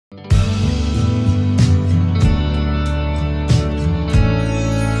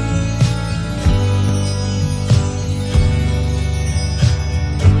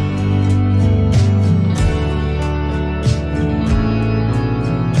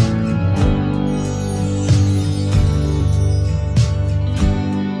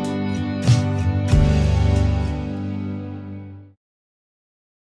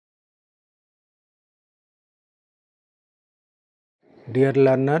Dear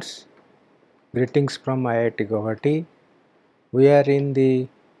learners, greetings from IIT Guwahati. We are in the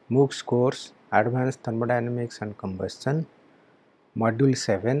MOOCs course Advanced Thermodynamics and Combustion, Module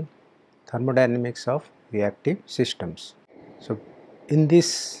 7, Thermodynamics of Reactive Systems. So, in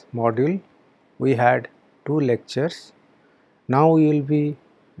this module, we had two lectures. Now we will be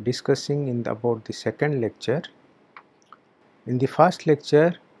discussing about the second lecture. In the first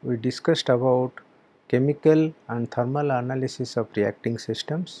lecture, we discussed about chemical and thermal analysis of reacting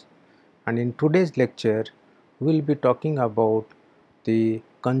systems, and in today's lecture we will be talking about the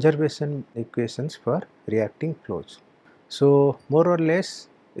conservation equations for reacting flows. So, more or less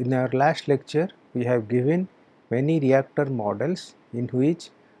in our last lecture we have given many reactor models in which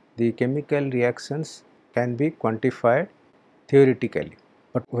the chemical reactions can be quantified theoretically.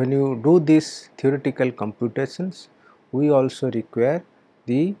 But when you do these theoretical computations, we also require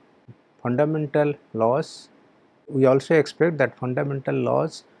the fundamental laws. We also expect that fundamental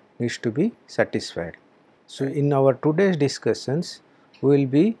laws needs to be satisfied. So, in our today's discussions, we will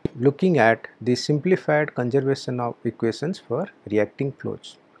be looking at the simplified conservation of equations for reacting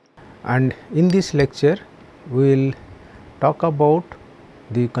flows. And in this lecture, we will talk about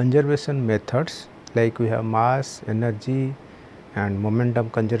the conservation methods, like we have mass, energy and momentum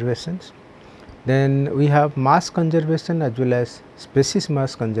conservations. Then we have mass conservation as well as species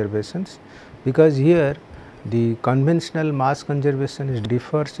mass conservations, because here the conventional mass conservation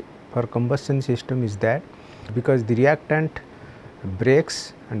differs for combustion system is that because the reactant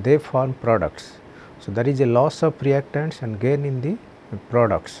breaks and they form products. So, there is a loss of reactants and gain in the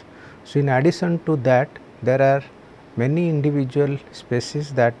products. So, in addition to that, there are many individual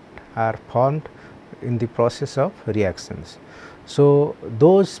species that are formed in the process of reactions. So,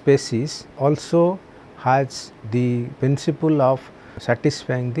 those species also has the principle of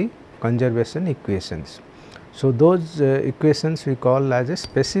satisfying the conservation equations. So, those equations we call as a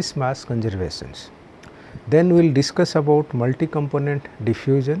species mass conservations. Then we will discuss about multi-component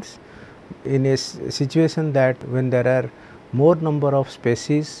diffusions in a situation that when there are more number of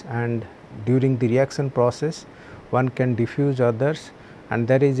species and during the reaction process one can diffuse others, and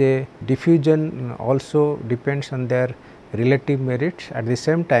there is a diffusion also depends on their relative merits. At the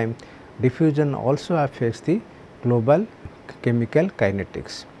same time, diffusion also affects the global chemical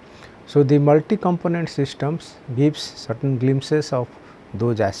kinetics. So, the multi-component systems gives certain glimpses of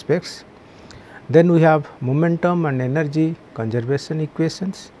those aspects. Then we have momentum and energy conservation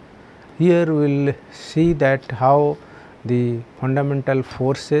equations. Here we will see that how the fundamental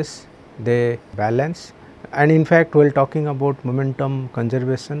forces they balance, and in fact while talking about momentum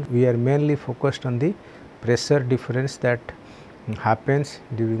conservation we are mainly focused on the pressure difference that happens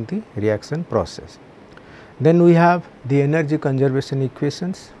during the reaction process. Then we have the energy conservation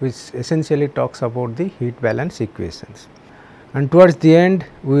equations, which essentially talks about the heat balance equations. And towards the end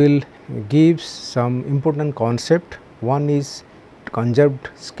we will give some important concept. One is conserved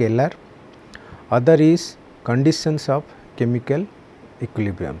scalar, other is conditions of chemical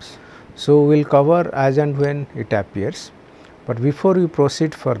equilibriums. So, we will cover as and when it appears, but before we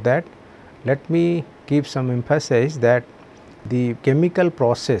proceed for that, let me give some emphasis that the chemical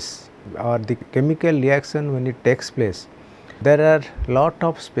process or the chemical reaction when it takes place, there are lot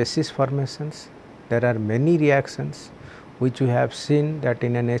of species formations, there are many reactions which we have seen that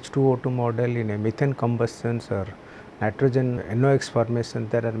in an H2O2 model, in a methane combustions or nitrogen NOx formation,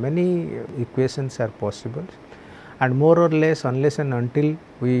 there are many equations are possible, and more or less unless and until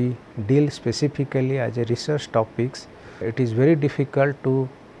we deal specifically as a research topics, it is very difficult to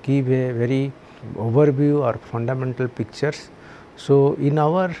give a very overview or fundamental pictures. So, in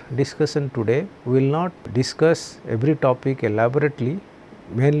our discussion today, we will not discuss every topic elaborately,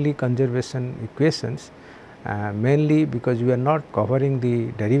 mainly conservation equations, mainly because we are not covering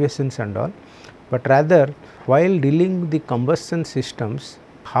the derivations and all, but rather while dealing the combustion systems,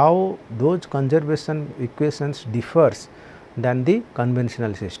 how those conservation equations differs than the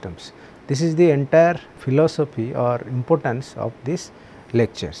conventional systems. This is the entire philosophy or importance of these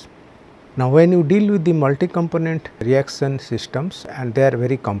lectures. Now, when you deal with the multi-component reaction systems, and they are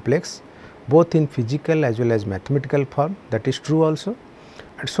very complex both in physical as well as mathematical form, that is true also.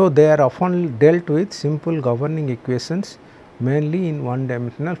 And so, they are often dealt with simple governing equations mainly in one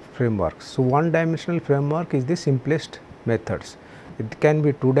dimensional framework. So, one dimensional framework is the simplest methods. It can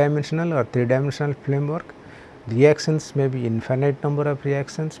be two dimensional or three dimensional framework. Reactions may be infinite number of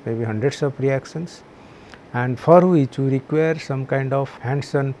reactions, maybe hundreds of reactions, and for which we require some kind of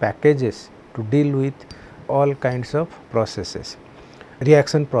hands-on packages to deal with all kinds of processes,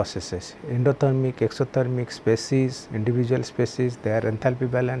 reaction processes, endothermic, exothermic, species, individual species, their enthalpy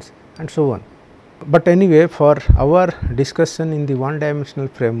balance and so on. But anyway, for our discussion in the one dimensional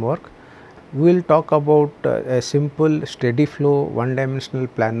framework, we will talk about a simple steady flow one dimensional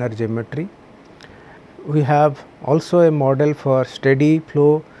planar geometry. We have also a model for steady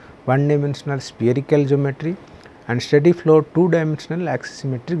flow one dimensional spherical geometry and steady flow two dimensional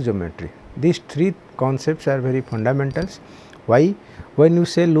axisymmetric geometry. These three concepts are very fundamentals. Why? When you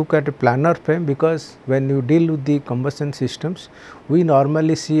say look at a planar frame, because when you deal with the combustion systems, we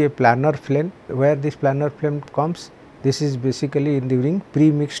normally see a planar flame. Where this planar flame comes, this is basically during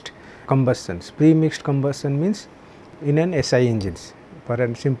pre-mixed combustions. Pre-mixed combustion means in an SI engines, for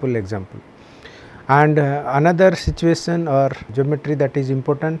a simple example. And another situation or geometry that is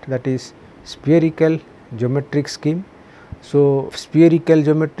important, that is spherical geometric scheme. So, spherical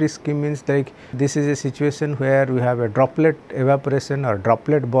geometry scheme means like this is a situation where we have a droplet evaporation or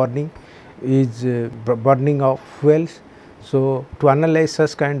droplet burning is burning of fuels. So, to analyze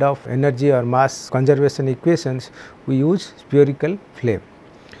such kind of energy or mass conservation equations, we use spherical flame.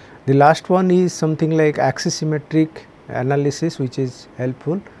 The last one is something like axisymmetric analysis, which is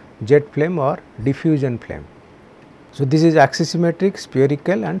helpful, jet flame or diffusion flame. So, this is axisymmetric,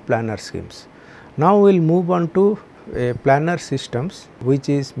 spherical and planar schemes. Now, we will move on to planar systems, which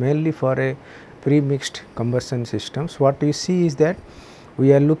is mainly for a pre-mixed combustion systems. What you see is that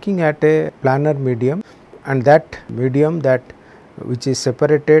we are looking at a planar medium, and that medium that which is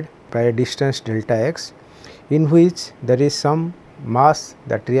separated by a distance delta x, in which there is some mass,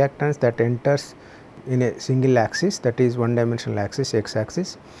 that reactance that enters in a single axis, that is one dimensional axis, x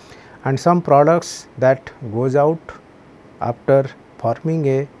axis, and some products that goes out after forming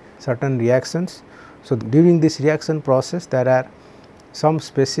a certain reactions. So, during this reaction process, there are some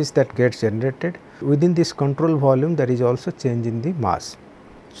species that gets generated. Within this control volume, there is also change in the mass.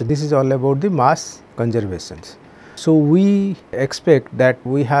 So, this is all about the mass conservations. So, we expect that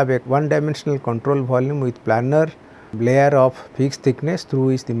we have a one dimensional control volume with planar layer of fixed thickness through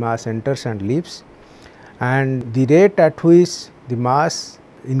which the mass enters and leaves, and the rate at which the mass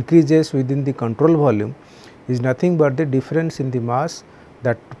increases within the control volume is nothing but the difference in the mass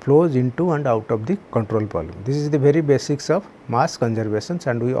that flows into and out of the control volume. This is the very basics of mass conservations,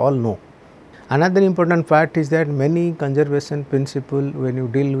 and we all know. Another important part is that many conservation principle, when you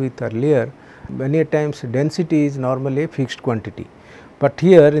deal with earlier, many times density is normally a fixed quantity, but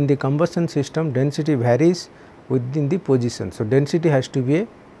here in the combustion system density varies within the position. So, density has to be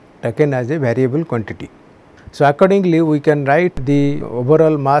taken as a variable quantity. So, accordingly we can write the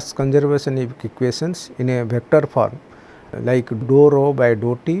overall mass conservation equations in a vector form, like dou rho by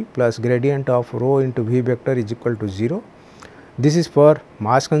dou t plus gradient of rho into v vector is equal to 0. This is for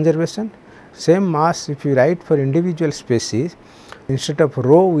mass conservation. Same mass if you write for individual species, instead of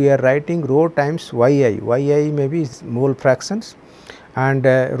rho we are writing rho times yi, yi maybe is mole fractions, and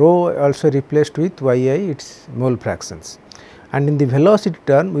rho also replaced with yi, it is mole fractions. And in the velocity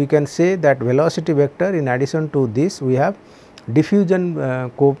term, we can say that velocity vector, in addition to this we have diffusion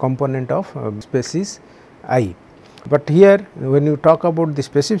component of species I. But here when you talk about the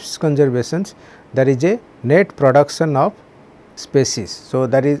species conservations, there is a net production of species. So,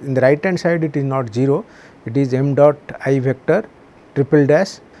 that is in the right hand side it is not 0, it is m dot I vector triple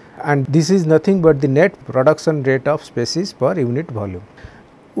dash, and this is nothing but the net production rate of species per unit volume.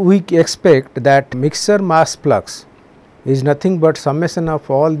 We expect that mixture mass flux is nothing but summation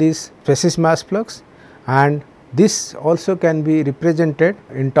of all these species mass flux, and this also can be represented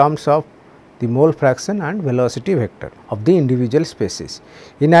in terms of the mole fraction and velocity vector of the individual species.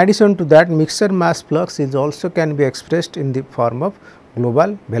 In addition to that, mixture mass flux is also can be expressed in the form of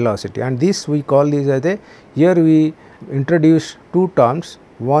global velocity, and this we call this as a, here we introduce two terms.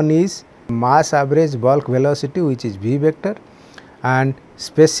 One is mass average bulk velocity, which is v vector, and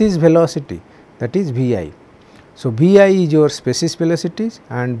species velocity, that is vi. So, vi is your species velocities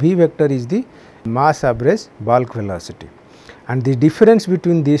and v vector is the mass average bulk velocity, and the difference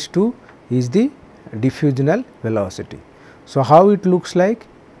between these two is the diffusional velocity. So, how it looks like?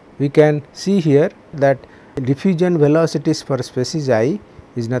 We can see here that diffusion velocities for species I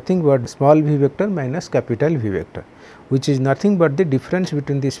is nothing but small v vector minus capital V vector, which is nothing but the difference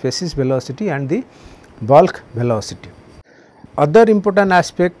between the species velocity and the bulk velocity. Other important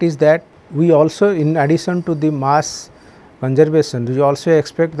aspect is that we also, in addition to the mass conservation, we also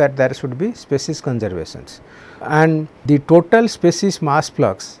expect that there should be species conservations, and the total species mass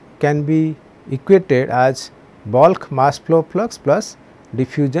flux can be equated as bulk mass flow flux plus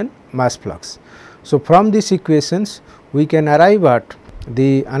diffusion mass flux. So, from these equations we can arrive at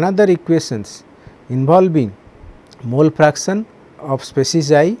the another equations involving mole fraction of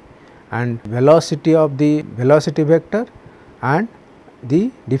species I and velocity of the velocity vector and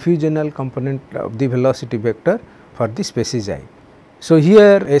the diffusional component of the velocity vector for the species I. So,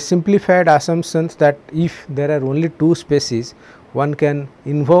 here a simplified assumption that if there are only two species, one can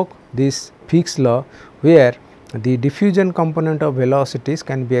invoke this Fick's law where the diffusion component of velocities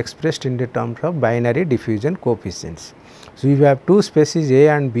can be expressed in the terms of binary diffusion coefficients. So, if you have two species A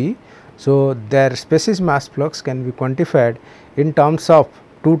and B, so their species mass flux can be quantified in terms of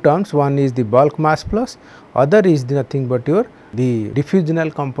two terms, one is the bulk mass flux, other is nothing but the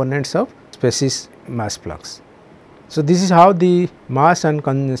diffusional components of species mass flux. So, this is how the mass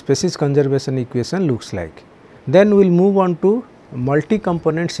and species conservation equation looks like. Then we will move on to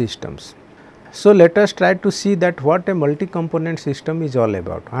multi-component systems. So, let us try to see that what a multi-component system is all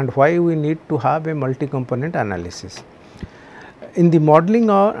about and why we need to have a multi-component analysis. In the modeling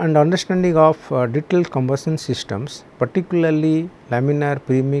and understanding of detailed combustion systems, particularly laminar,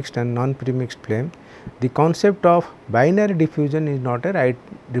 premixed and non-premixed flame, the concept of binary diffusion is not a right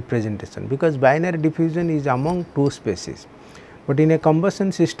representation, because binary diffusion is among two species. But in a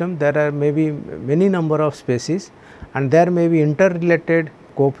combustion system, there are maybe many number of species and there may be interrelated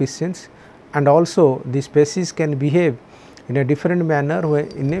coefficients, and also the species can behave in a different manner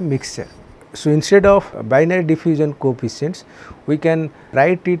in a mixture. So, instead of binary diffusion coefficients, we can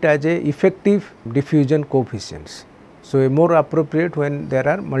write it as a effective diffusion coefficients. So, a more appropriate when there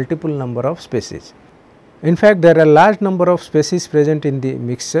are multiple number of species. In fact, there are large number of species present in the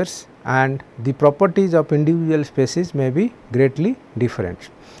mixtures and the properties of individual species may be greatly different.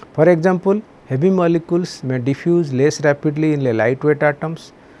 For example, heavy molecules may diffuse less rapidly in lightweight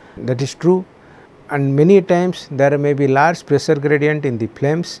atoms, that is true, and many times there may be large pressure gradient in the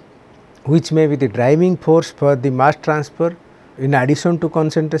flames, which may be the driving force for the mass transfer in addition to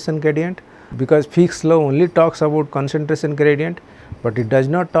concentration gradient, because Fick's law only talks about concentration gradient, but it does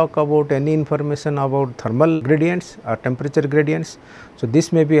not talk about any information about thermal gradients or temperature gradients. So,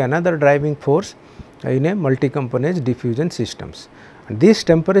 this may be another driving force in a multi-component diffusion systems. And this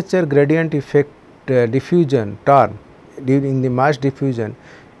temperature gradient effect diffusion term during the mass diffusion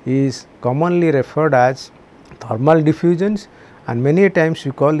is commonly referred as thermal diffusions, and many times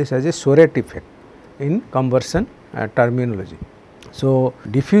we call this as a Soret effect in conversion terminology. So,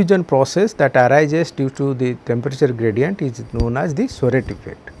 diffusion process that arises due to the temperature gradient is known as the Soret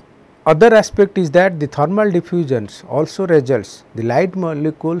effect. Other aspect is that the thermal diffusions also results the light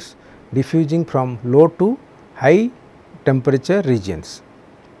molecules diffusing from low to high temperature regions,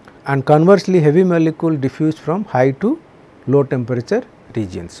 and conversely heavy molecule diffuse from high to low temperature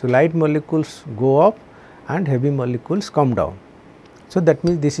regions. So, light molecules go up and heavy molecules come down. So, that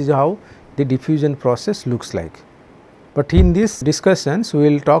means this is how the diffusion process looks like. But in these discussions, we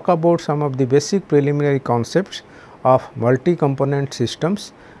will talk about some of the basic preliminary concepts of multi-component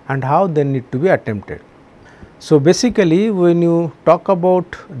systems and how they need to be attempted. So, basically when you talk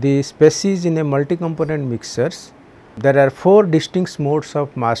about the species in a multi-component mixtures, there are four distinct modes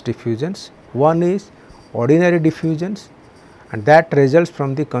of mass diffusions. One is ordinary diffusions, and that results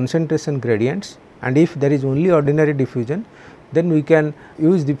from the concentration gradients, and if there is only ordinary diffusion, then we can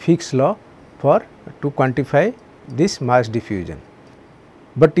use the Fick's law to quantify this mass diffusion.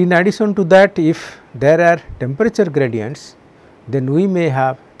 But in addition to that, if there are temperature gradients, then we may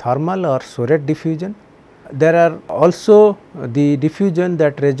have thermal or Soret diffusion. There are also the diffusion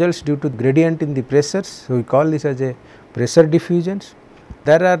that results due to gradient in the pressures, so we call this as a pressure diffusions.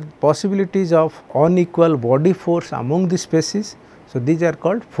 There are possibilities of unequal body force among the species, so these are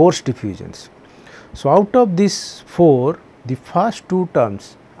called force diffusions. So, out of these four, the first two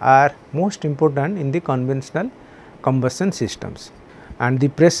terms are most important in the conventional combustion systems, and the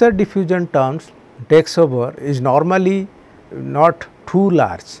pressure diffusion terms takes over is normally not too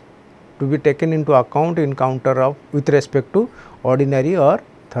large to be taken into account in counter of with respect to ordinary or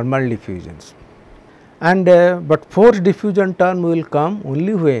thermal diffusions. And but force diffusion term will come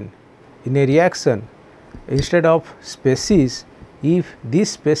only when in a reaction, instead of species, if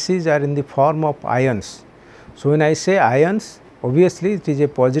these species are in the form of ions. So, when I say ions, obviously it is a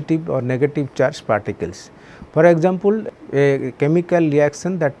positive or negative charged particles. For example, a chemical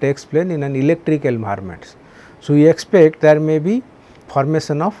reaction that takes place in an electrical environment. So, we expect there may be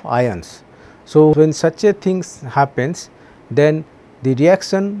formation of ions. So, when such a thing happens, then the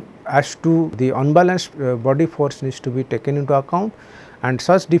reaction as to the unbalanced body force needs to be taken into account, and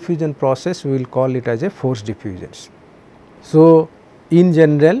such diffusion process we will call it as a force diffusions. So, in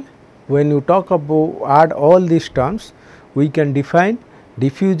general, when you talk about add all these terms, we can define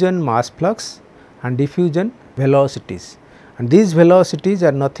diffusion mass flux and diffusion velocities, and these velocities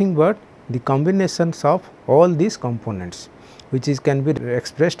are nothing but the combinations of all these components, which is can be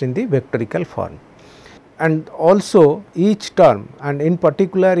expressed in the vectorical form. and also each term, and in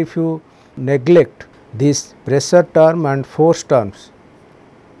particular if you neglect this pressure term and force terms,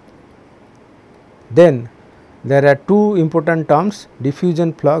 then there are two important terms,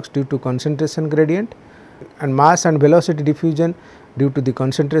 diffusion flux due to concentration gradient and mass and velocity diffusion due to the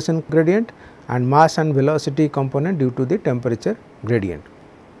concentration gradient, and mass and velocity component due to the temperature gradient.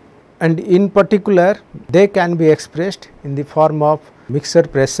 And in particular they can be expressed in the form of mixture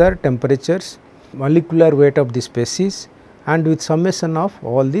pressure, temperatures, molecular weight of the species, and with summation of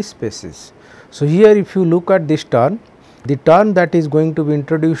all the species. So, here if you look at this term, the term that is going to be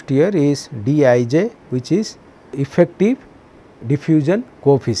introduced here is Dij, which is effective diffusion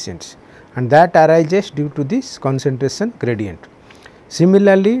coefficients, and that arises due to this concentration gradient.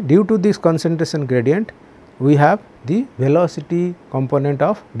 Similarly, due to this concentration gradient, we have the velocity component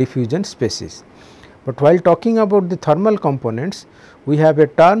of diffusion species. But while talking about the thermal components, we have a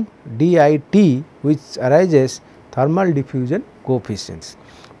term DIT which arises thermal diffusion coefficients.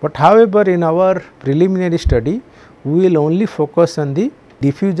 But however, in our preliminary study, we will only focus on the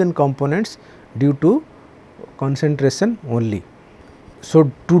diffusion components due to concentration only.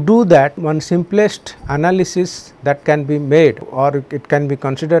 So, to do that, one simplest analysis that can be made, or it can be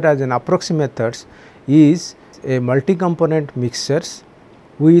considered as an approximate methods, is a multi-component mixtures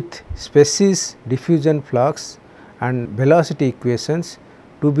with species diffusion flux and velocity equations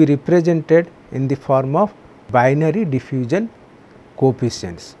to be represented in the form of binary diffusion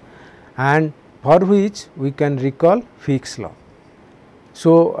coefficients, and for which we can recall Fick's law.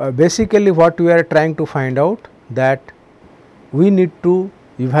 So, basically what we are trying to find out, that we need to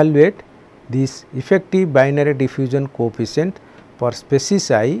evaluate this effective binary diffusion coefficient for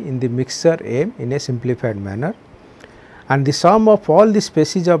species I in the mixture M in a simplified manner, and the sum of all the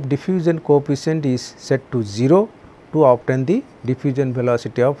species of diffusion coefficient is set to 0 to obtain the diffusion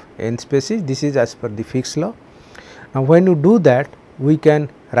velocity of n species. This is as per the Fick's law. Now, when you do that, we can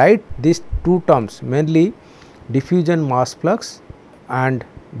write these two terms, mainly diffusion mass flux and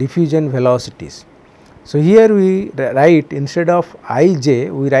diffusion velocities. So, here we write, instead of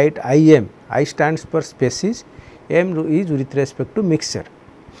Ij we write Im. I stands for species, M is with respect to mixture.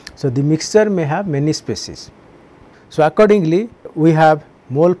 So, the mixture may have many species. So, accordingly we have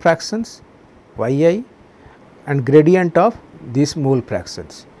mole fractions Yi and gradient of these mole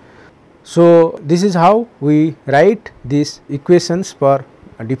fractions. So, this is how we write these equations for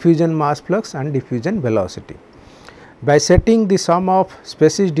diffusion mass flux and diffusion velocity. By setting the sum of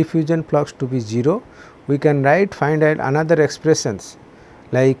species diffusion flux to be 0, we can find out another expressions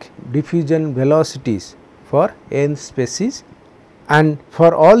like diffusion velocities for n species, and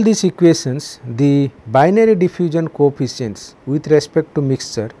for all these equations the binary diffusion coefficients with respect to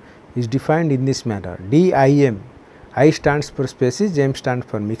mixture is defined in this manner: Dim, I stands for species, M stands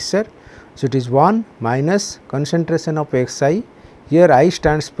for mixture. So, it is 1 minus concentration of Xi, here I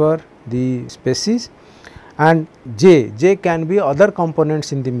stands for the species, and J can be other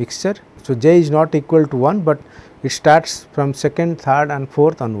components in the mixture. So, J is not equal to 1, but it starts from second, third and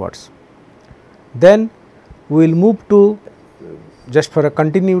fourth onwards. Then we will move to, just for a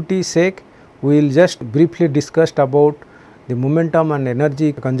continuity sake, we will just briefly discuss about the momentum and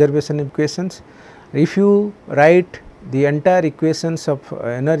energy conservation equations. If you write the entire equations of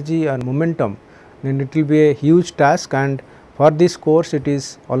energy and momentum, then it will be a huge task, and for this course it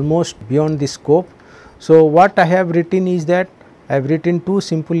is almost beyond the scope. So, what I have written is that I have written two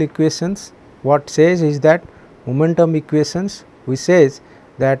simple equations. What says is that momentum equations, which says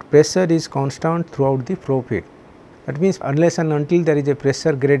that pressure is constant throughout the flow feed. That means, unless and until there is a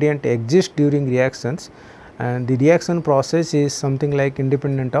pressure gradient exists during reactions, and the reaction process is something like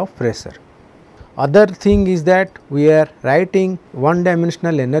independent of pressure. Other thing is that we are writing one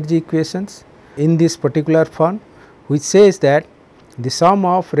dimensional energy equations in this particular form, which says that the sum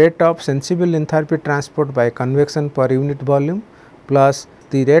of rate of sensible enthalpy transport by convection per unit volume plus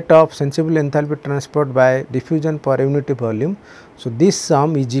the rate of sensible enthalpy transport by diffusion per unit volume. So, this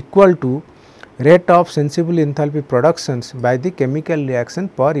sum is equal to rate of sensible enthalpy productions by the chemical reaction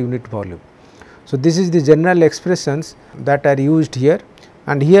per unit volume. So, this is the general expressions that are used here,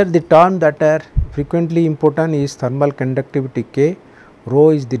 and here the term that are frequently important is thermal conductivity K, rho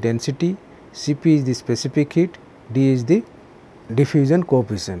is the density, Cp is the specific heat, D is the diffusion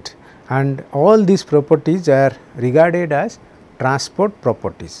coefficient, and all these properties are regarded as transport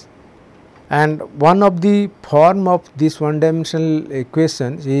properties. And one of the form of this one dimensional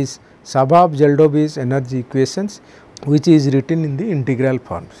equations is Sabab-Geldovi's energy equations, which is written in the integral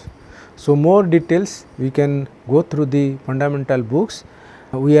forms. So, more details we can go through the fundamental books.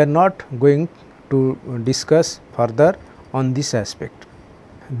 We are not going to discuss further on this aspect.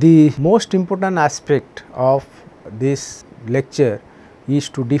 The most important aspect of this lecture is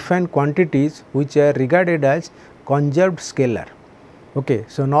to define quantities which are regarded as conserved scalar. Okay.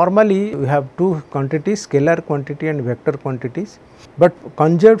 So, normally we have two quantities, scalar quantity and vector quantities, but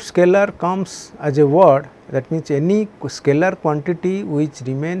conserved scalar comes as a word, that means any scalar quantity which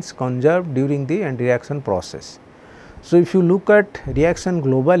remains conserved during the end reaction process. So, if you look at reaction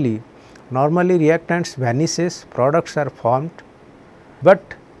globally, normally reactants vanishes, products are formed,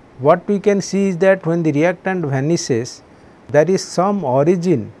 but what we can see is that when the reactant vanishes, there is some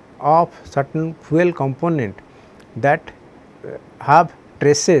origin of certain fuel component that have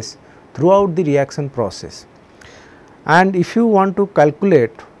traces throughout the reaction process. And if you want to calculate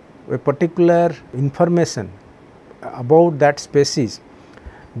a particular information about that species,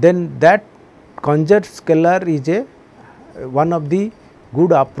 then that conserved scalar is a one of the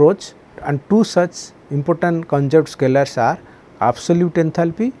good approach, and two such important conserved scalars are absolute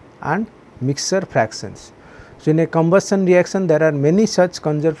enthalpy and mixture fractions. So, in a combustion reaction there are many such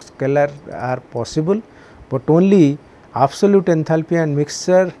conserved scalar are possible, but only absolute enthalpy and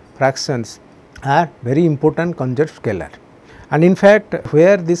mixture fractions are very important conserved scalar. And in fact,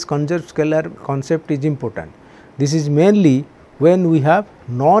 where this conserved scalar concept is important, this is mainly when we have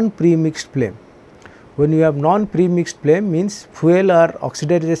non-premixed flame. When you have non-premixed flame means fuel or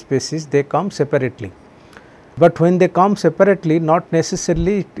oxidizer species, they come separately, but when they come separately not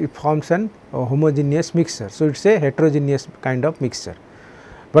necessarily it forms an homogeneous mixture. So, it is a heterogeneous kind of mixture,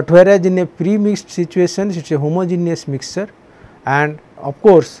 but whereas in a premixed situation it is a homogeneous mixture, and of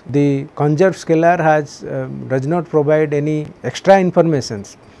course, the conserved scalar has does not provide any extra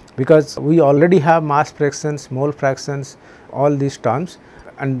informations, because we already have mass fractions, mole fractions, all these terms,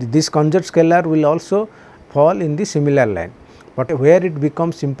 and this conserved scalar will also fall in the similar line, but where it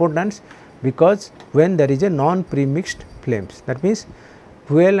becomes important, because when there is a non-premixed flames, that means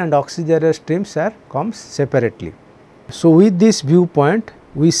fuel and oxidizer streams are comes separately. So, with this viewpoint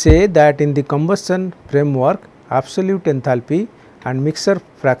we say that in the combustion framework absolute enthalpy and mixture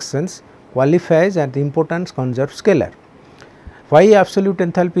fractions qualifies as the important conserved scalar. Why absolute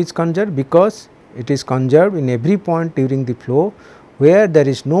enthalpy is conserved? Because it is conserved in every point during the flow where there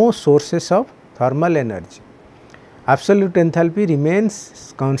is no sources of thermal energy. Absolute enthalpy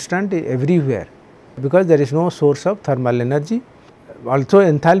remains constant everywhere because there is no source of thermal energy. Also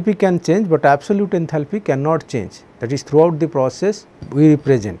enthalpy can change, but absolute enthalpy cannot change, that is throughout the process we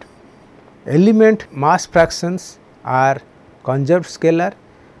represent. Element mass fractions are conserved scalar.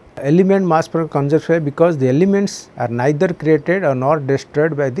 Element mass fraction conserved scalar because the elements are neither created or nor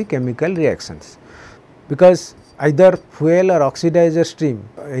destroyed by the chemical reactions, because either fuel or oxidizer stream,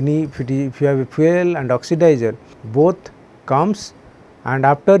 if you have a fuel and oxidizer, both comes and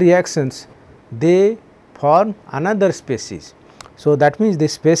after reactions they form another species. So, that means the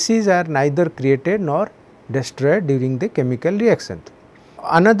species are neither created nor destroyed during the chemical reaction.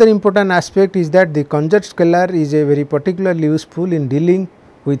 Another important aspect is that the conserved scalar is a very particularly useful in dealing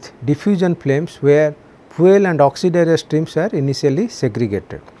with diffusion flames where fuel and oxidizer streams are initially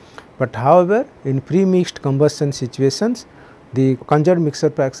segregated. But however, in pre-mixed combustion situations, the conserved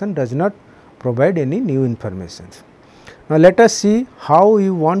mixture fraction does not provide any new information. Now, let us see how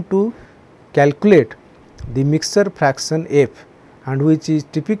you want to calculate the mixture fraction F, and which is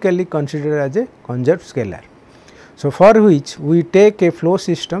typically considered as a conserved scalar. So, for which we take a flow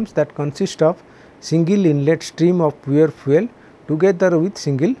systems that consist of single inlet stream of pure fuel together with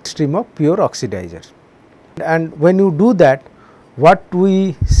single stream of pure oxidizers. And when you do that, what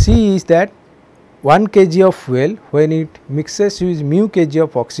we see is that 1 kg of fuel, when it mixes with mu kg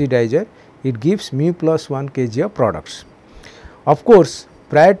of oxidizer, it gives mu plus 1 kg of products. Of course,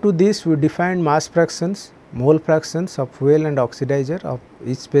 prior to this we defined mass fractions, mole fractions of fuel and oxidizer of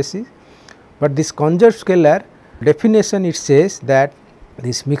each species, but this conserved scalar definition it says that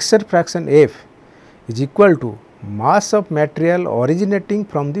this mixture fraction F is equal to mass of material originating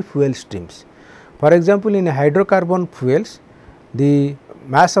from the fuel streams. For example, in hydrocarbon fuels, the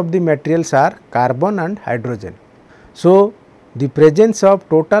mass of the materials are carbon and hydrogen. So, the presence of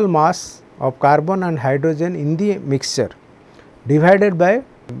total mass of carbon and hydrogen in the mixture divided by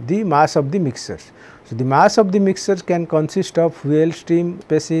the mass of the mixtures. So, the mass of the mixtures can consist of fuel stream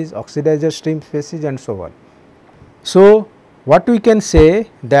species, oxidizer stream species and so on. So, what we can say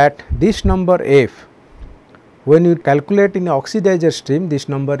that this number F, when you calculate in a oxidizer stream, this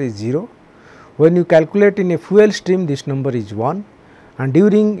number is 0. When you calculate in a fuel stream, this number is 1, and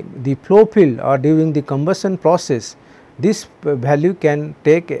during the flow field or during the combustion process, this value can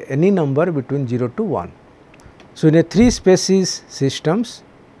take any number between 0 to 1. So, in a 3 species systems,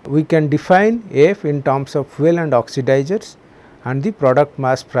 we can define F in terms of fuel and oxidizers, and the product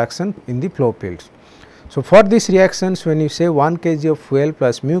mass fraction in the flow fields. So, for these reactions, when you say 1 kg of fuel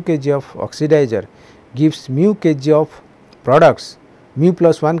plus mu kg of oxidizer gives mu kg of products, mu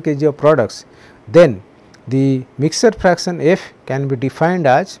plus 1 kg of products, then the mixture fraction F can be defined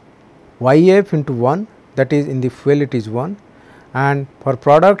as YF into 1, that is in the fuel it is 1, and for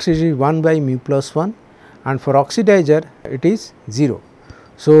products it is 1 by mu plus 1, and for oxidizer it is 0.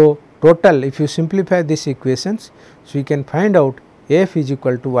 So, total if you simplify these equations, so you can find out F is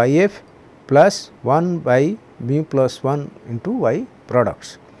equal to YF plus 1 by mu plus 1 into Y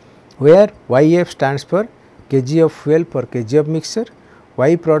products, where YF stands for kg of fuel per kg of mixture,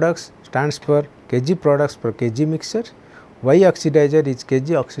 Y products stands for kg products per kg mixture, Y oxidizer is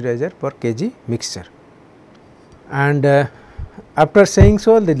kg oxidizer per kg mixture. And after saying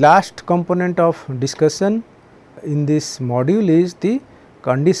so, the last component of discussion in this module is the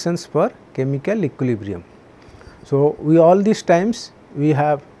conditions for chemical equilibrium. So, we all these times we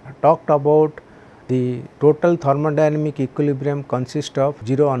have talked about the total thermodynamic equilibrium consists of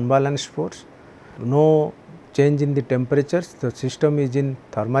 0 unbalanced force, no change in the temperatures, the system is in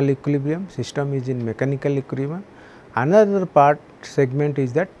thermal equilibrium, system is in mechanical equilibrium. Another part segment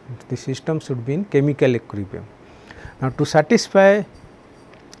is that the system should be in chemical equilibrium. Now, to satisfy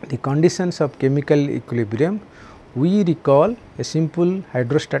the conditions of chemical equilibrium, we recall a simple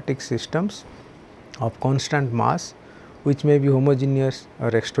hydrostatic systems of constant mass, which may be homogeneous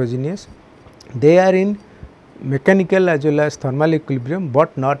or exogenous. They are in mechanical as well as thermal equilibrium,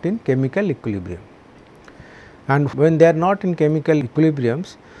 but not in chemical equilibrium. And when they are not in chemical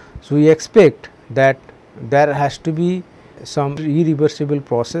equilibriums, so we expect that there has to be some irreversible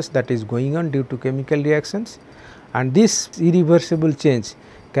process that is going on due to chemical reactions, and this irreversible change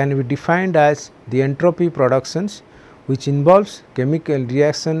can be defined as the entropy productions, which involves chemical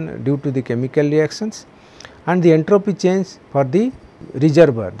reaction due to the chemical reactions, and the entropy change for the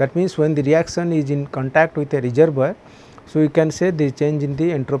reservoir. That means, when the reaction is in contact with a reservoir, so you can say the change in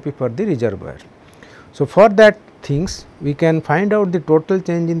the entropy for the reservoir. So, for that things we can find out the total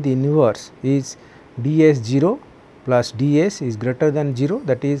change in the universe is ds 0 plus ds is greater than 0,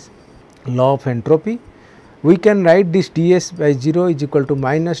 that is law of entropy. We can write this ds by 0 is equal to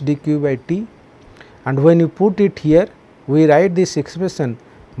minus dq by t, and when you put it here we write this expression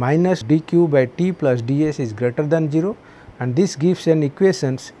minus dq by t plus ds is greater than 0, and this gives an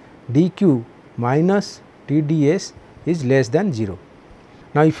equations dq minus tds is less than 0.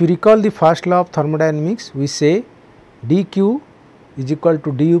 Now, if you recall the first law of thermodynamics, we say dq is equal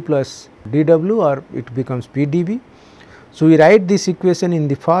to du plus dw, or it becomes pdv. So, we write this equation in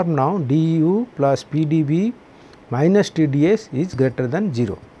the form now du plus pdv minus tds is greater than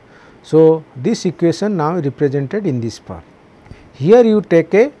 0. So, this equation now represented in this form. Here you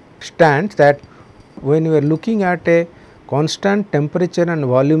take a stand that when you are looking at a constant temperature and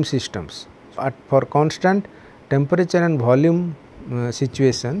volume systems, for constant temperature and volume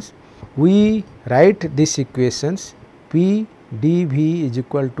situations, we write these equations p dv is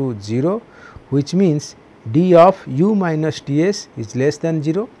equal to 0, which means d of u minus ts is less than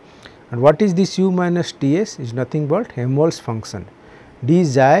 0, and what is this u minus ts is nothing but Helmholtz function d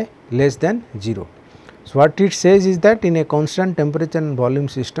xi less than 0. So, what it says is that in a constant temperature and volume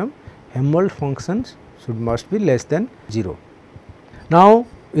system, Helmholtz functions must be less than 0. Now,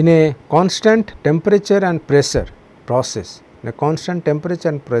 in a constant temperature and pressure process,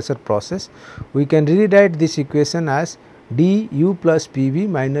 we can rewrite this equation as du plus pv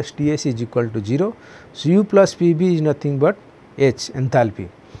minus ts is equal to 0. So, u plus pv is nothing but h enthalpy.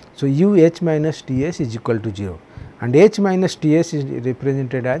 So, u h minus ts is equal to 0, and h minus ts is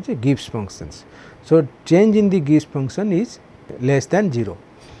represented as a Gibbs functions. So, change in the Gibbs function is less than 0.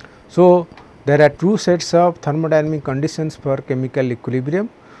 So, there are two sets of thermodynamic conditions for chemical equilibrium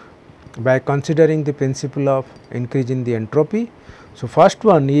by considering the principle of increase in the entropy. So, first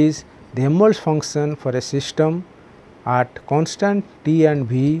one is the Helmholtz function for a system at constant T and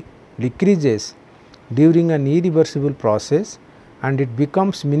V decreases during an irreversible process, and it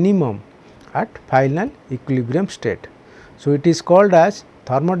becomes minimum at final equilibrium state. So, it is called as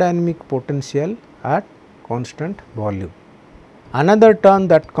thermodynamic potential at constant volume. Another term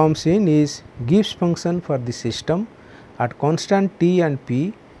that comes in is Gibbs function for the system at constant T and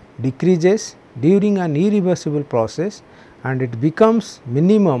P decreases during an irreversible process, and it becomes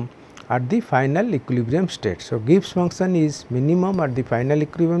minimum at the final equilibrium state. So, Gibbs function is minimum at the final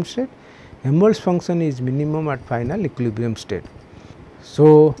equilibrium state, Helmholtz function is minimum at final equilibrium state.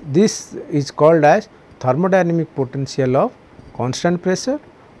 So, this is called as thermodynamic potential of constant pressure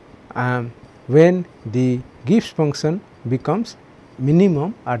when the Gibbs function becomes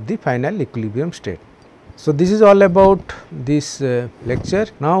minimum at the final equilibrium state. So, this is all about this lecture.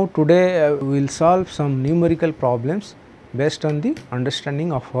 Now, today we will solve some numerical problems based on the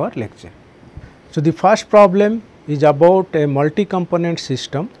understanding of our lecture. So, the first problem is about a multi-component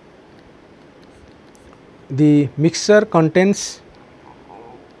system. The mixture contains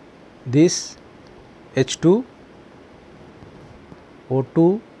this H2,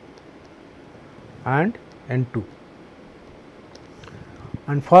 O2 and N2,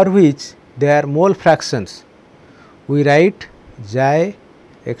 and for which their mole fractions we write xi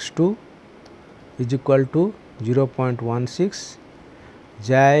x2 is equal to 0.16,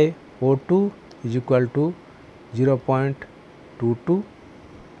 xi O2 is equal to 0.22,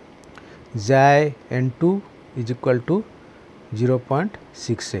 xi N2 is equal to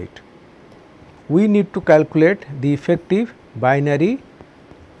 0.68. We need to calculate the effective binary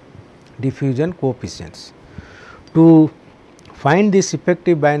diffusion coefficients. To find this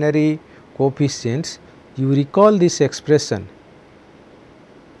effective binary coefficients, you recall this expression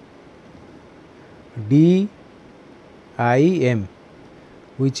DIM,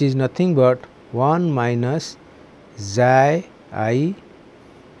 which is nothing but 1 minus xi I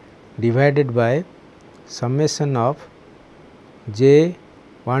divided by summation of j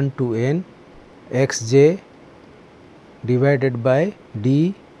 1 to n xj divided by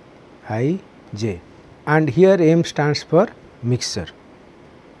dij, and here m stands for mixture.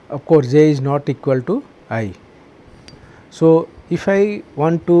 Of course, j is not equal to I. So, if I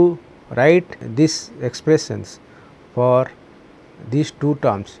want to write these expressions for these two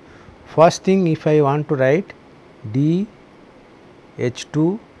terms, first thing, if I want to write d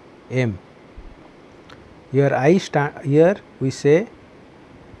H2m, here we say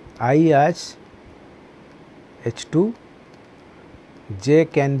I as H2, j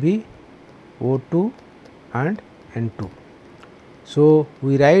can be O2 and N2. So,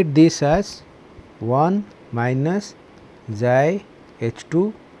 we write this as 1 minus xi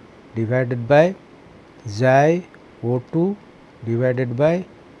H2 divided by xi O2 divided by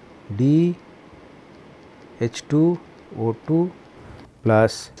d H2 O2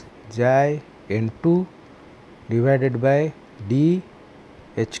 plus xi N2 divided by d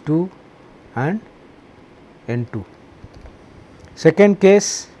H2 and N2. Second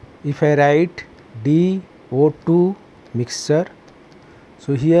case, if I write d O2 mixture,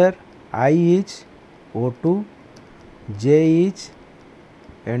 so here I is O2, j is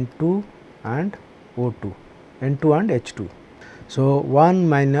N2 and O2, N2 and H2. So, 1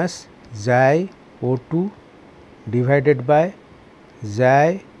 minus xi O2 divided by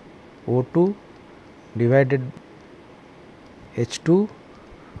xi O2 divided H2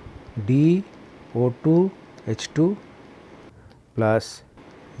 d O2 H2 plus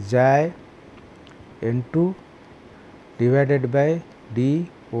xi N2 divided by d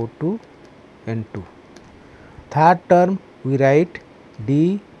O2 N2. Third term we write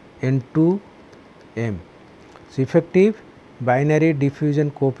d N2 m. So, effective binary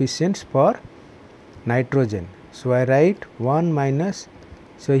diffusion coefficients for nitrogen. So, I write 1 minus,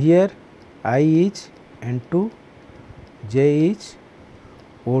 so here I is N2, j is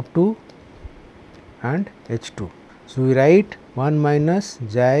O2 and H2. So, we write 1 minus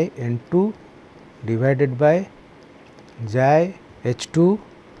xi N2 divided by xi H2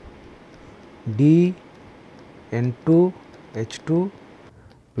 d N2 H2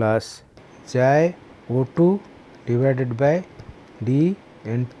 plus xi O2 divided by d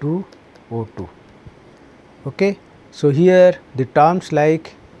N2 O2. Okay. So, here the terms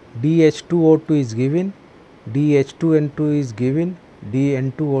like dH2O2 is given, dH2N2 is given,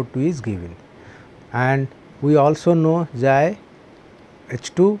 dN2O2 is given, and we also know xi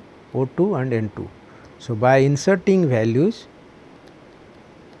H2, O2 and N2. So, by inserting values,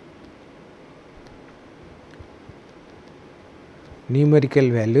 numerical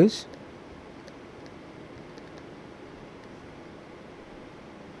values,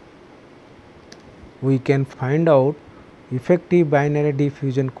 we can find out effective binary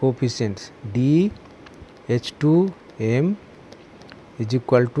diffusion coefficients d H2m is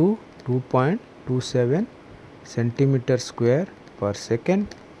equal to 2.27 centimeter square per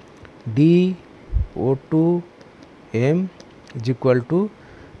second, d O2m is equal to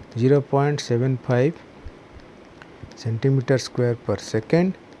 0.75 centimeter square per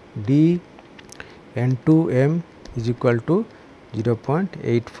second, d N2m is equal to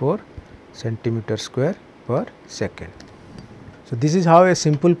 0.84 centimeter square per second. So, this is how a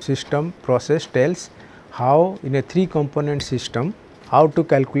simple system process tells how in a 3 component system how to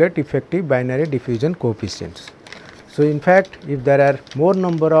calculate effective binary diffusion coefficients. So, in fact, if there are more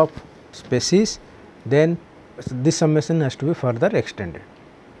number of species, then this summation has to be further extended.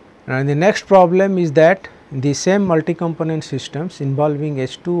 And the next problem is that the same multi-component systems involving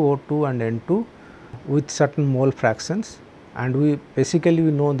H2, O2 and N2 with certain mole fractions, and we basically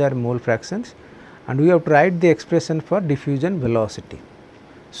we know their mole fractions, and we have to write the expression for diffusion velocity.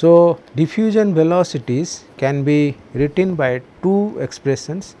 So, diffusion velocities can be written by two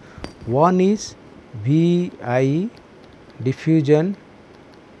expressions. One is VI diffusion,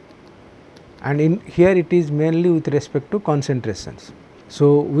 and in here it is mainly with respect to concentrations.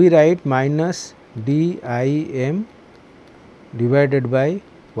 So, we write minus DIM divided by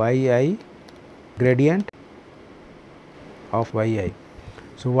YI gradient of YI.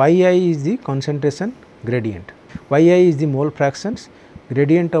 So, YI is the concentration gradient, YI is the mole fractions,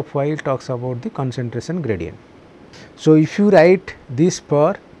 gradient of Y talks about the concentration gradient. So, if you write this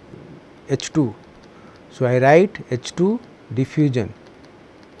for H2, so I write H2 diffusion,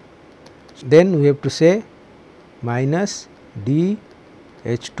 then we have to say minus d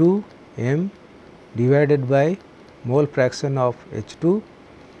H2 m divided by mole fraction of H2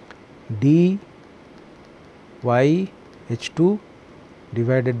 d y H2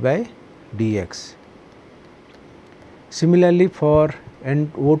 divided by dx. Similarly, for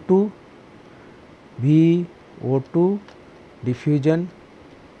O2, V O2 diffusion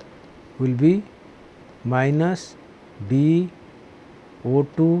will be minus d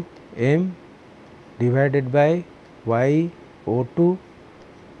O2 m divided by y O2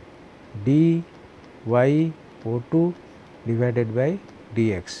 d y O2 divided by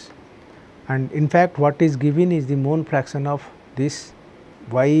dx. And in fact, what is given is the mole fraction of this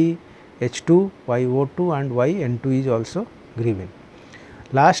y H2, y O2 and y N2 is also given.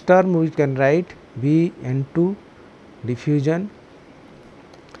 Last term we can write V N2 diffusion,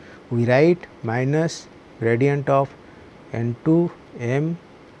 we write minus gradient of N2 m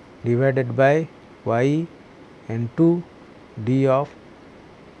divided by y N2 d of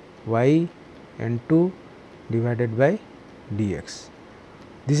y N2 divided by dx.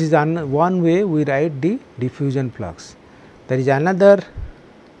 This is one way we write the diffusion flux. There is another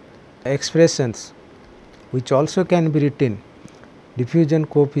expressions which also can be written diffusion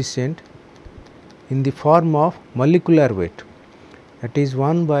coefficient in the form of molecular weight, that is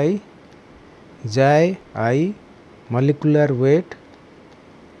 1 by xi I molecular weight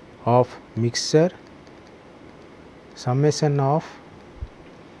of mixture summation of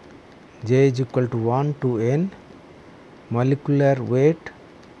j is equal to 1 to n molecular weight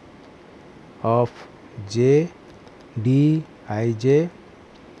of j d I j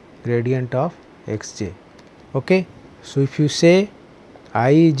gradient of x j. Okay. So, if you say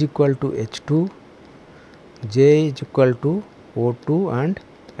I is equal to H2, j is equal to O2 and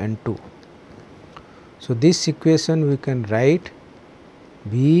N2. So, this equation we can write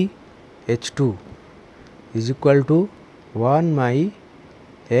V H2 is equal to 1 my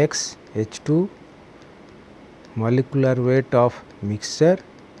x H2 molecular weight of mixture,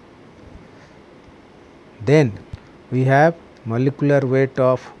 then we have molecular weight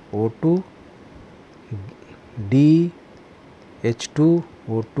of O2 d H2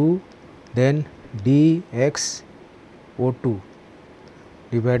 O2, then dx O2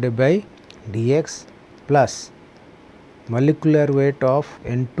 divided by dx plus molecular weight of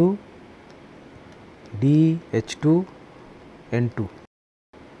N2 d H2 N2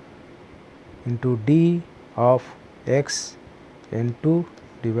 into d of x N2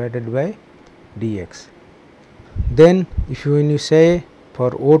 divided by dx. Then if you, when you say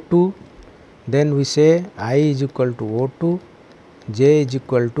for O2, then we say I is equal to O2, j is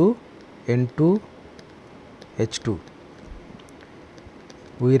equal to N2 H2.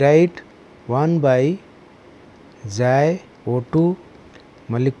 We write 1 by xi O2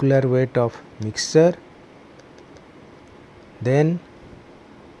 molecular weight of mixture, then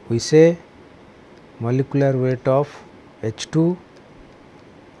we say molecular weight of H2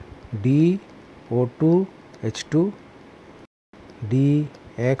 d O2 H2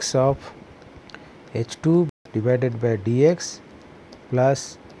 dx of H2 divided by dx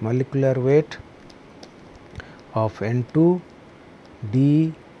plus molecular weight of N2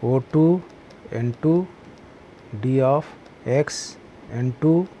 d O2 N2 d of x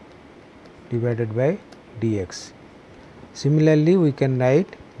N2 divided by dx. Similarly, we can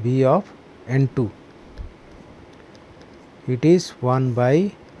write V of N2, it is 1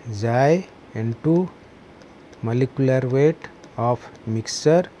 by xi N2 molecular weight of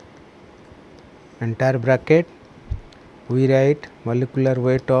mixture, entire bracket, we write molecular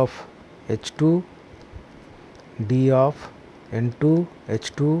weight of H2 d of N2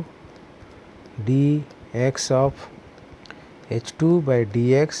 H2 dx of H2 by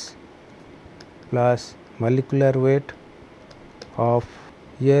dx plus molecular weight of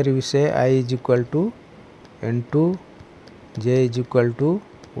here we say I is equal to N2, J is equal to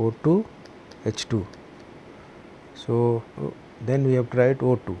O2 H2. So then we have to write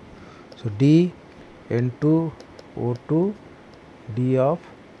O2. So D N2 O2 d of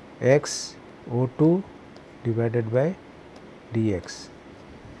x O2 divided by dx.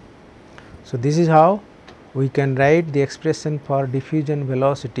 So this is how we can write the expression for diffusion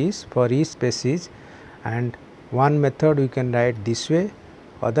velocities for each species, and one method we can write this way,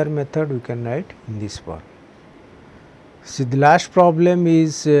 other method we can write in this form. See, the last problem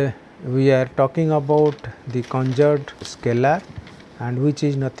is we are talking about the conjugate scalar, and which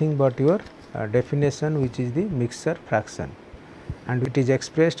is nothing but your definition, which is the mixture fraction, and it is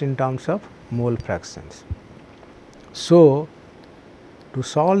expressed in terms of mole fractions. So to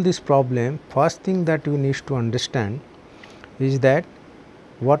solve this problem, first thing that you need to understand is that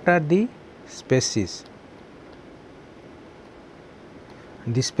what are the species.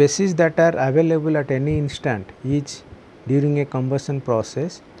 The species that are available at any instant is during a combustion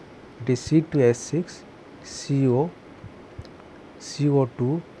process, it is C2H6, CO,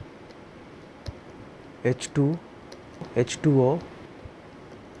 CO2, H2, H2O,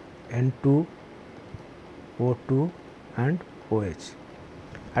 N2, O2 and OH.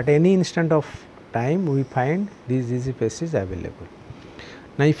 At any instant of time we find these species available.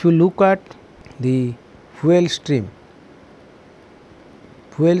 Now if you look at the fuel stream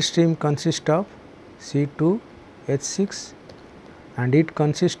consists of C2H6 and it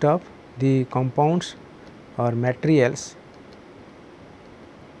consists of the compounds or materials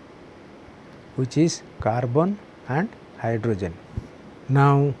which is carbon and hydrogen.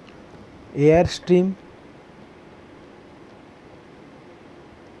 Now air stream,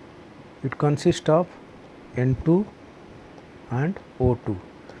 it consists of N2 and O2,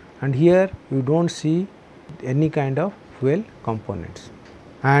 and here you do not see any kind of fuel components.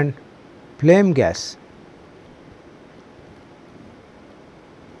 And flame gas,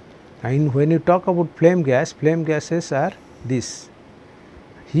 and when you talk about flame gases are this.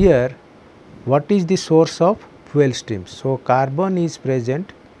 Here what is the source of fuel stream? So carbon is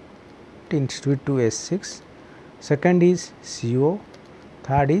present in C2H6, second is CO,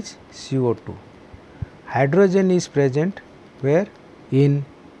 third is CO2. Hydrogen is present where? In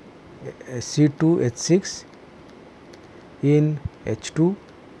C2H6, in H2,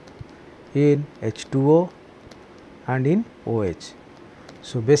 in H2O and in OH.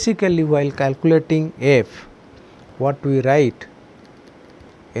 So basically while calculating F, what we write?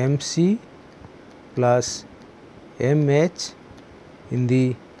 MC plus MH in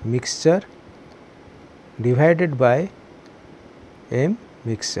the mixture divided by M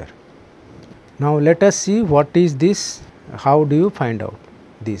mixture. Now let us see what is this, how do you find out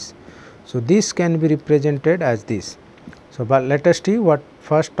this. So this can be represented as this. So but let us see what,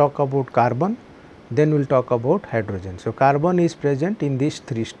 first talk about carbon, then we will talk about hydrogen. So carbon is present in these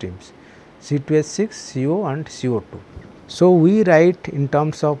three streams, C2H6, CO and CO2. So we write in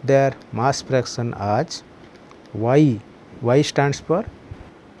terms of their mass fraction as Y. Y stands for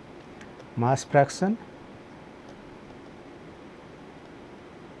mass fraction,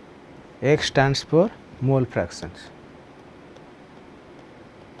 X stands for mole fractions.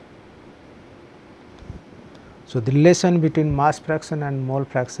 So the relation between mass fraction and mole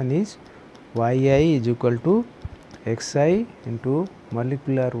fraction is Yi is equal to Xi into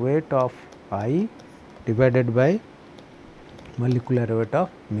molecular weight of I divided by molecular weight of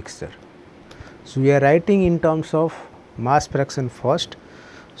mixture. So we are writing in terms of mass fraction first.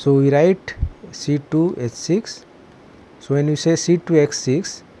 So we write C2H6. So when you say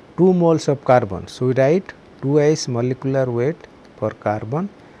C2H6, 2 moles of carbon. So we write 2is molecular weight for carbon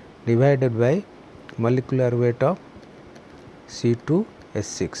divided by molecular weight of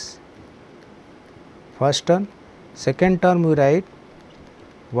C2H6. First term. Second term we write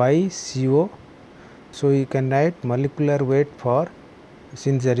YCO. So you can write molecular weight for,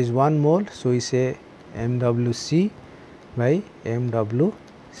 since there is 1 mole, so we say MWC by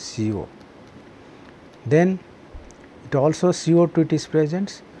MWCO. Then it also CO2 it is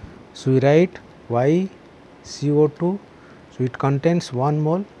present. So we write YCO2. So it contains 1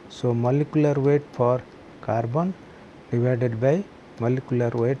 mole. So molecular weight for carbon divided by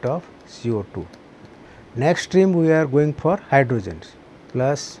molecular weight of CO2. Next stream we are going for hydrogens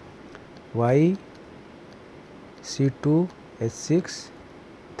plus YC2H6,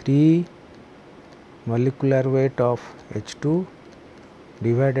 3 molecular weight of H2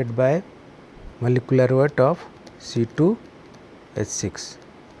 divided by molecular weight of C2H6.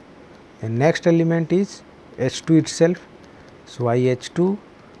 And next element is H2 itself. So YH2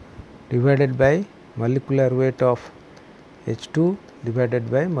 divided by molecular weight of H2 divided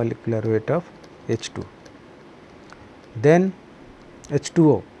by molecular weight of H2. Then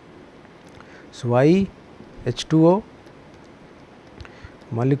H2O. So, I H2O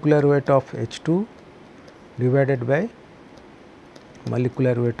molecular weight of H2 divided by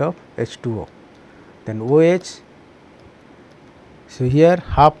molecular weight of H2O. Then OH. So, here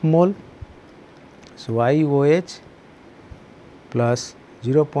half mole. So, IOH plus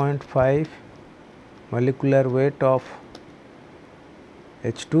 0.5 molecular weight of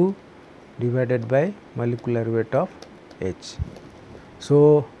H2 divided by molecular weight of H.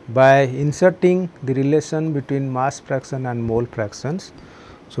 So, by inserting the relation between mass fraction and mole fractions,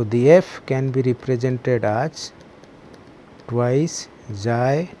 so the F can be represented as twice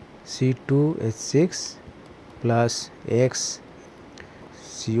xi C2H6 plus X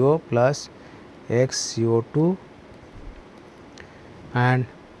CO plus X CO2, and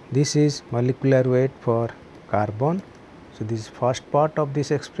this is molecular weight for carbon. So, this is first part of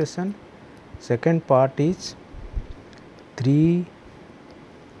this expression. Second part is 3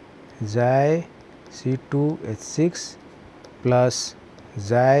 xi C2H6 plus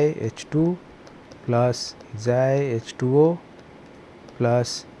xi H2 plus xi H2O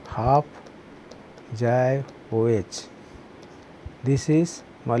plus half xi OH. This is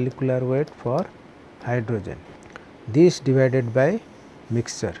molecular weight for hydrogen. This divided by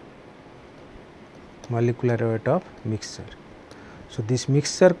mixture, molecular weight of mixture. So, this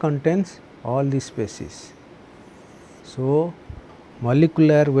mixture contains all these species. So,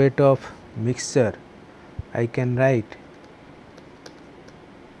 molecular weight of mixture I can write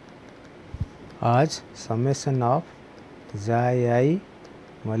as summation of xi I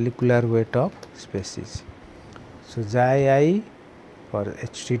molecular weight of species. So, xi I for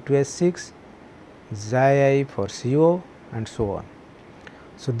H2S6, xi I for CO and so on.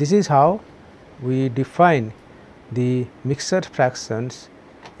 So, this is how we define the mixture fractions,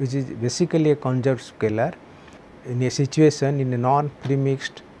 which is basically a conserved scalar in a situation in a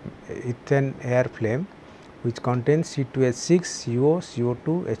non-premixed ethane air flame which contains C2H6, CO,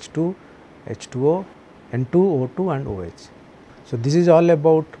 CO2, H2, H2O, N2, O2 and OH. So, this is all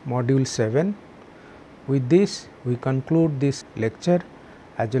about module 7. With this we conclude this lecture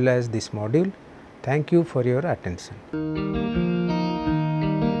as well as this module. Thank you for your attention.